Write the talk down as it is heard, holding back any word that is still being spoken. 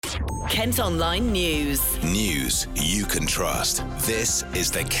Kent Online News. News you can trust. This is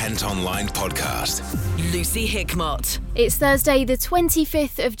the Kent Online Podcast. Lucy Hickmott. It's Thursday the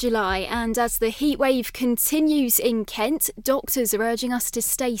 25th of July, and as the heatwave continues in Kent, doctors are urging us to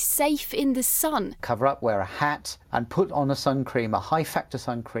stay safe in the sun. Cover up, wear a hat and put on a sun cream, a high factor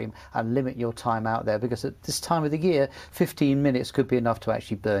sun cream, and limit your time out there, because at this time of the year 15 minutes could be enough to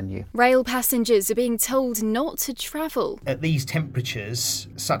actually burn you. Rail passengers are being told not to travel. At these temperatures,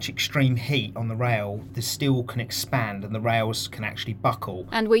 such extreme heat on the rail, the steel can expand and the rails can actually buckle.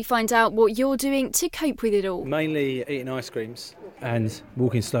 And we find out what you're doing to cope with it all. Mainly eating ice creams and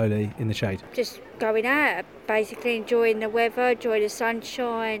walking slowly in the shade. Just going out, basically enjoying the weather, enjoying the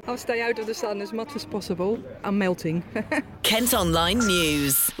sunshine. I'll stay out of the sun as much as possible. I'm melting. Kent Online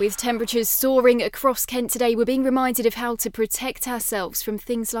News. With temperatures soaring across Kent today, we're being reminded of how to protect ourselves from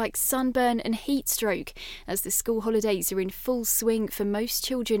things like sunburn and heat stroke. As the school holidays are in full swing for most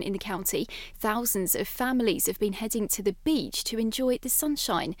children in the county, thousands of families have been heading to the beach to enjoy the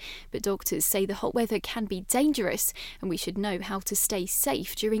sunshine. But doctors say the hot weather can be dangerous, and we should know how to stay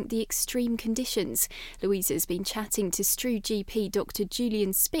safe during the extreme conditions. Louisa's been chatting to Strew GP Dr.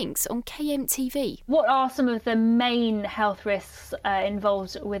 Julian Spinks on KMTV. What are some of the main health risks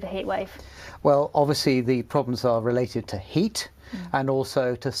involved with a heatwave? Well, obviously the problems are related to heat and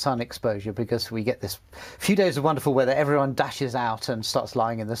also to sun exposure, because we get this few days of wonderful weather, everyone dashes out and starts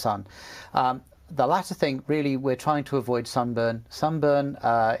lying in the sun. The latter thing, really, we're trying to avoid sunburn. Sunburn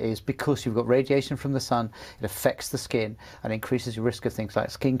is because you've got radiation from the sun, it affects the skin and increases your risk of things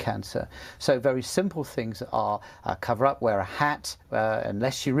like skin cancer. So very simple things are cover up, wear a hat,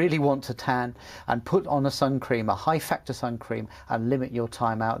 unless you really want to tan, and put on a sun cream, a high factor sun cream, and limit your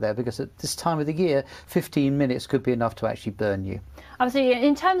time out there, because at this time of the year, 15 minutes could be enough to actually burn you. Absolutely.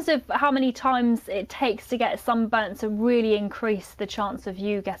 In terms of how many times it takes to get sunburnt to really increase the chance of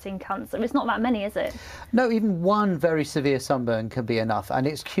you getting cancer, it's not that many, is it? No, even one very severe sunburn can be enough, and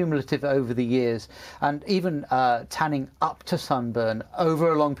it's cumulative over the years. And even tanning up to sunburn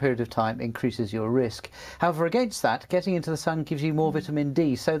over a long period of time increases your risk. However, against that, getting into the sun gives you more vitamin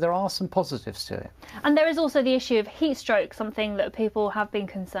D, so there are some positives to it. And there is also the issue of heat stroke, something that people have been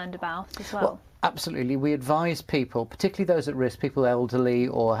concerned about as well. Absolutely. We advise people, particularly those at risk, people elderly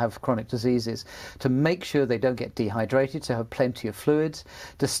or have chronic diseases, to make sure they don't get dehydrated, to have plenty of fluids,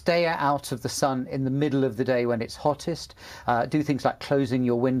 to stay out of the sun in the middle of the day when it's hottest, do things like closing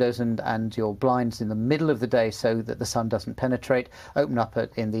your windows and your blinds in the middle of the day so that the sun doesn't penetrate, open up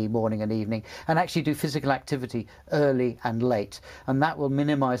in the morning and evening, and actually do physical activity early and late. And that will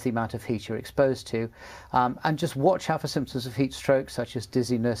minimise the amount of heat you're exposed to. And just watch out for symptoms of heat stroke, such as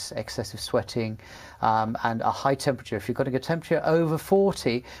dizziness, excessive sweating, and a high temperature. If you've got a temperature over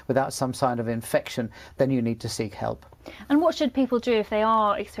 40 without some sign of infection, then you need to seek help. And what should people do if they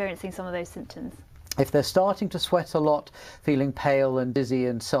are experiencing some of those symptoms? If they're starting to sweat a lot, feeling pale and dizzy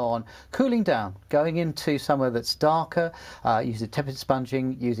and so on, cooling down, going into somewhere that's darker, using tepid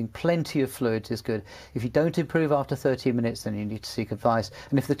sponging, using plenty of fluids is good. If you don't improve after 30 minutes, then you need to seek advice.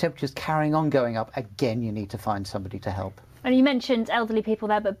 And if the temperature's carrying on going up, again, you need to find somebody to help. And you mentioned elderly people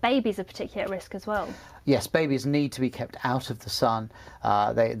there, but babies are particularly at risk as well. Yes, babies need to be kept out of the sun.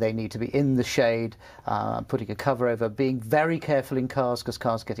 They need to be in the shade, putting a cover over, being very careful in cars, because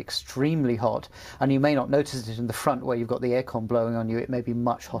cars get extremely hot. And you may not notice it in the front where you've got the aircon blowing on you. It may be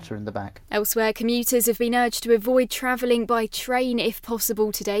much hotter in the back. Elsewhere, commuters have been urged to avoid travelling by train if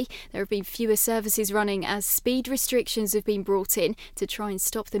possible today. There have been fewer services running as speed restrictions have been brought in to try and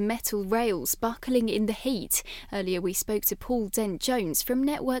stop the metal rails buckling in the heat. Earlier we spoke to Paul Dent-Jones from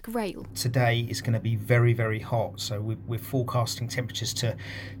Network Rail. Today is going to be very, very hot, so we're forecasting temperatures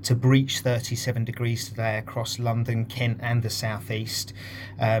to breach 37 degrees today across London, Kent and the southeast,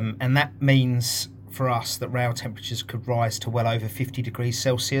 and that means for us that rail temperatures could rise to well over 50 degrees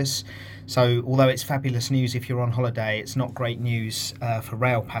Celsius. So although it's fabulous news if you're on holiday, it's not great news for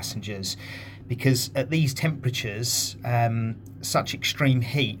rail passengers, because at these temperatures, such extreme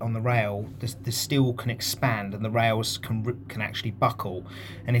heat on the rail, the steel can expand and the rails can actually buckle.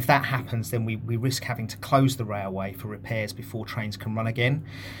 And if that happens, then we risk having to close the railway for repairs before trains can run again.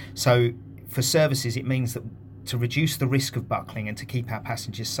 So for services, it means that to reduce the risk of buckling and to keep our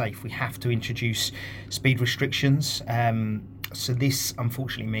passengers safe, we have to introduce speed restrictions. So this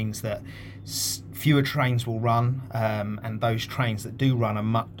unfortunately means that fewer trains will run, and those trains that do run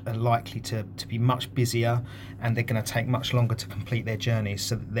are likely to be much busier, and they're going to take much longer to complete their journeys,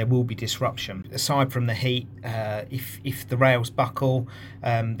 so there will be disruption. Aside from the heat, if the rails buckle,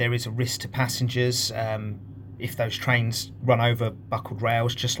 there is a risk to passengers. if those trains run over buckled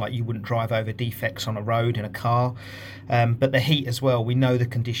rails, just like you wouldn't drive over defects on a road in a car. But the heat as well, we know the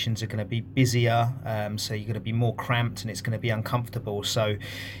conditions are going to be busier, so you're going to be more cramped and it's going to be uncomfortable. So,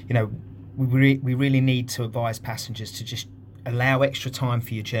 we really need to advise passengers to just allow extra time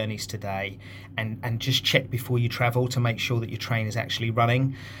for your journeys today and just check before you travel to make sure that your train is actually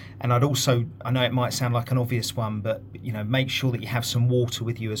running. And I know it might sound like an obvious one, but make sure that you have some water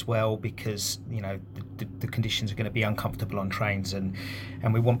with you as well, because the conditions are going to be uncomfortable on trains, and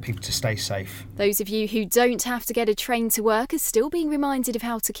we want people to stay safe. Those of you who don't have to get a train to work are still being reminded of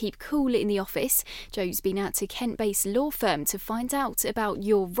how to keep cool in the office. Joe's been out to Kent-based law firm to find out about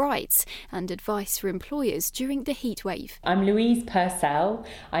your rights and advice for employers during the heatwave. I'm Louise Purcell.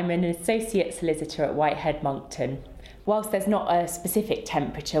 I'm an associate solicitor at Whitehead Monkton. Whilst there's not a specific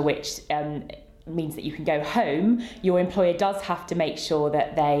temperature which means that you can go home, your employer does have to make sure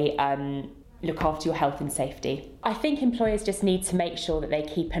that they look after your health and safety. I think employers just need to make sure that they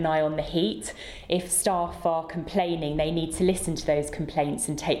keep an eye on the heat. If staff are complaining, they need to listen to those complaints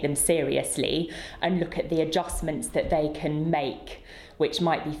and take them seriously and look at the adjustments that they can make, which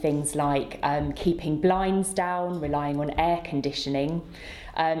might be things like keeping blinds down, relying on air conditioning.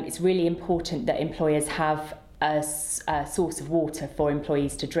 It's really important that employers have a source of water for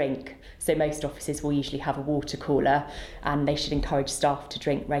employees to drink. So most offices will usually have a water cooler, and they should encourage staff to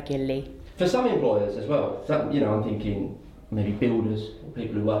drink regularly. For some employers as well, I'm thinking maybe builders, or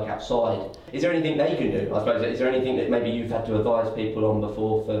people who work outside. Is there anything they can do? I suppose, is there anything that maybe you've had to advise people on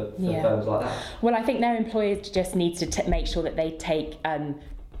before for firms like that? Well, I think their employers just need to make sure that they take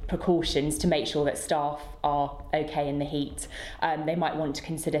precautions to make sure that staff are okay in the heat. They might want to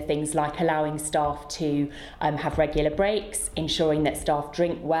consider things like allowing staff to have regular breaks, ensuring that staff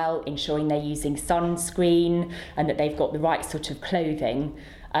drink well, ensuring they're using sunscreen and that they've got the right sort of clothing.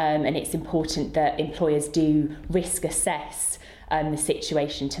 And it's important that employers do risk assess the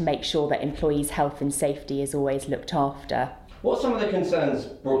situation to make sure that employees' health and safety is always looked after. What are some of the concerns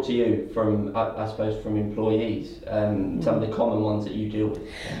brought to you from, I suppose, from employees? Some of the common ones that you deal with?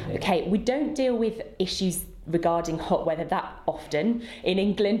 Okay, we don't deal with issues regarding hot weather that often. In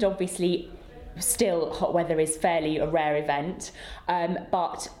England, obviously, still hot weather is fairly a rare event.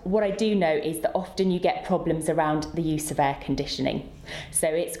 But what I do know is that often you get problems around the use of air conditioning. So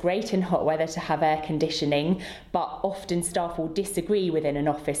it's great in hot weather to have air conditioning, but often staff will disagree within an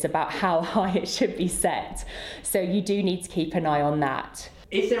office about how high it should be set. So you do need to keep an eye on that.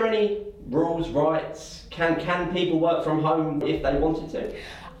 Is there any rules, rights? Can people work from home if they wanted to?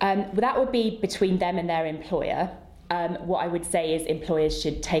 Well, that would be between them and their employer. What I would say is employers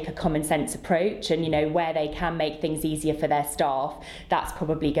should take a common sense approach, and where they can make things easier for their staff, that's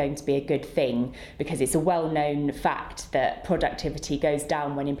probably going to be a good thing, because it's a well-known fact that productivity goes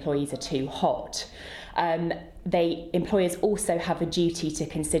down when employees are too hot. Employers also have a duty to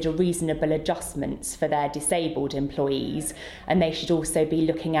consider reasonable adjustments for their disabled employees, and they should also be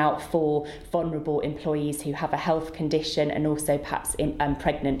looking out for vulnerable employees who have a health condition, and also perhaps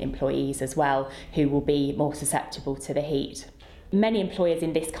pregnant employees as well, who will be more susceptible to the heat. Many employers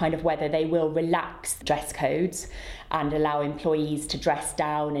in this kind of weather, they will relax dress codes and allow employees to dress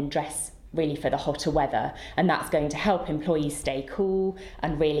down and dress really for the hotter weather, and that's going to help employees stay cool.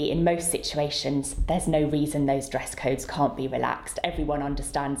 And really, in most situations, there's no reason those dress codes can't be relaxed. Everyone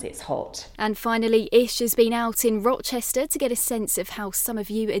understands it's hot. And finally, Ish has been out in Rochester to get a sense of how some of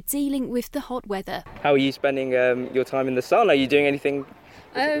you are dealing with the hot weather. How are you spending your time in the sun? Are you doing anything?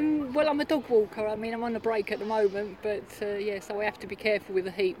 Well, I'm a dog walker. I mean, I'm on a break at the moment, but so I have to be careful with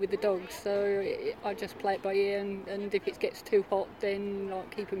the heat with the dogs. So I just play it by ear, and if it gets too hot, then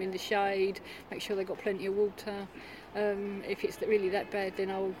keep them in the shade, make sure they've got plenty of water. If it's really that bad,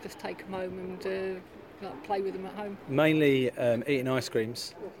 then I'll just take them home and play with them at home. Mainly eating ice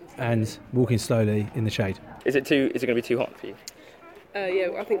creams and walking slowly in the shade. Is it going to be too hot for you?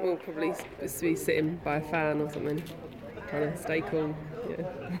 Yeah, I think we'll probably be sitting by a fan or something, trying to stay cool.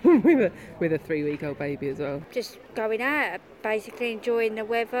 Yeah. with a 3-week-old baby as well. Just going out, basically enjoying the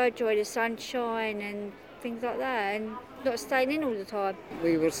weather, enjoying the sunshine and things like that, and not staying in all the time.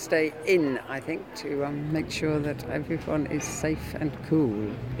 We will stay in, I think, to make sure that everyone is safe and cool.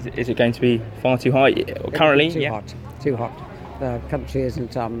 Is it going to be far too high currently? Too hot. The country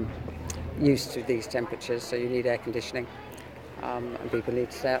isn't used to these temperatures, so you need air conditioning. And people need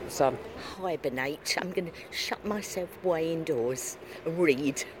to stay out in the sun. Hibernate. I'm going to shut myself away indoors and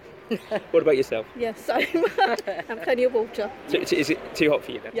read. What about yourself? Yeah, same. And plenty of water. So, is it too hot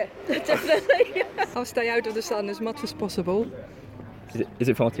for you then? Yeah, definitely. I'll stay out of the sun as much as possible. Is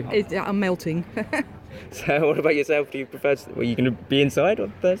it far too hot? I'm melting. So what about yourself? Do you prefer? Were you going to be inside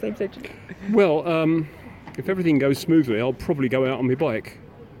on Thursday potentially? Well, if everything goes smoothly, I'll probably go out on my bike.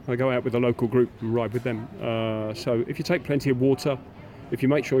 I go out with a local group and ride with them. So if you take plenty of water, if you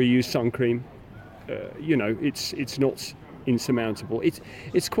make sure you use sun cream, it's not insurmountable.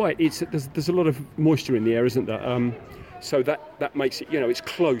 There's a lot of moisture in the air, isn't there? So that makes it, it's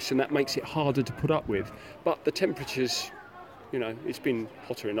close, and that makes it harder to put up with. But the temperatures, it's been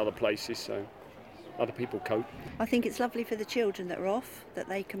hotter in other places, so other people cope. I think it's lovely for the children that are off, that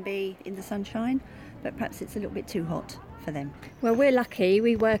they can be in the sunshine, but perhaps it's a little bit too hot for them. Well, we're lucky.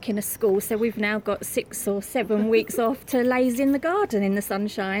 We work in a school, so we've now got 6 or 7 weeks off to laze in the garden in the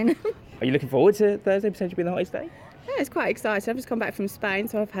sunshine. Are you looking forward to Thursday potentially being the hottest day? Yeah, it's quite exciting. I've just come back from Spain,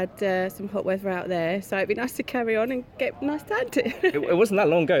 so I've had some hot weather out there. So it'd be nice to carry on and get a nice tan too. It wasn't that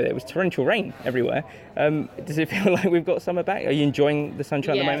long ago. There was torrential rain everywhere. Does it feel like we've got summer back? Are you enjoying the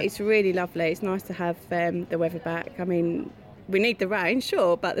sunshine at the moment? Yeah, it's really lovely. It's nice to have the weather back. I mean, we need the rain,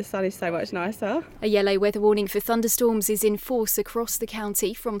 sure, but the sun is so much nicer. A yellow weather warning for thunderstorms is in force across the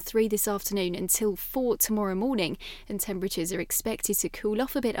county from 3 this afternoon until 4 tomorrow morning, and temperatures are expected to cool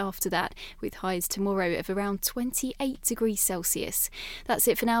off a bit after that, with highs tomorrow of around 28 degrees Celsius. That's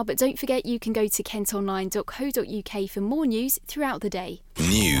it for now, but don't forget you can go to kentonline.co.uk for more news throughout the day.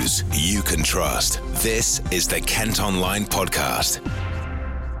 News you can trust. This is the Kent Online Podcast.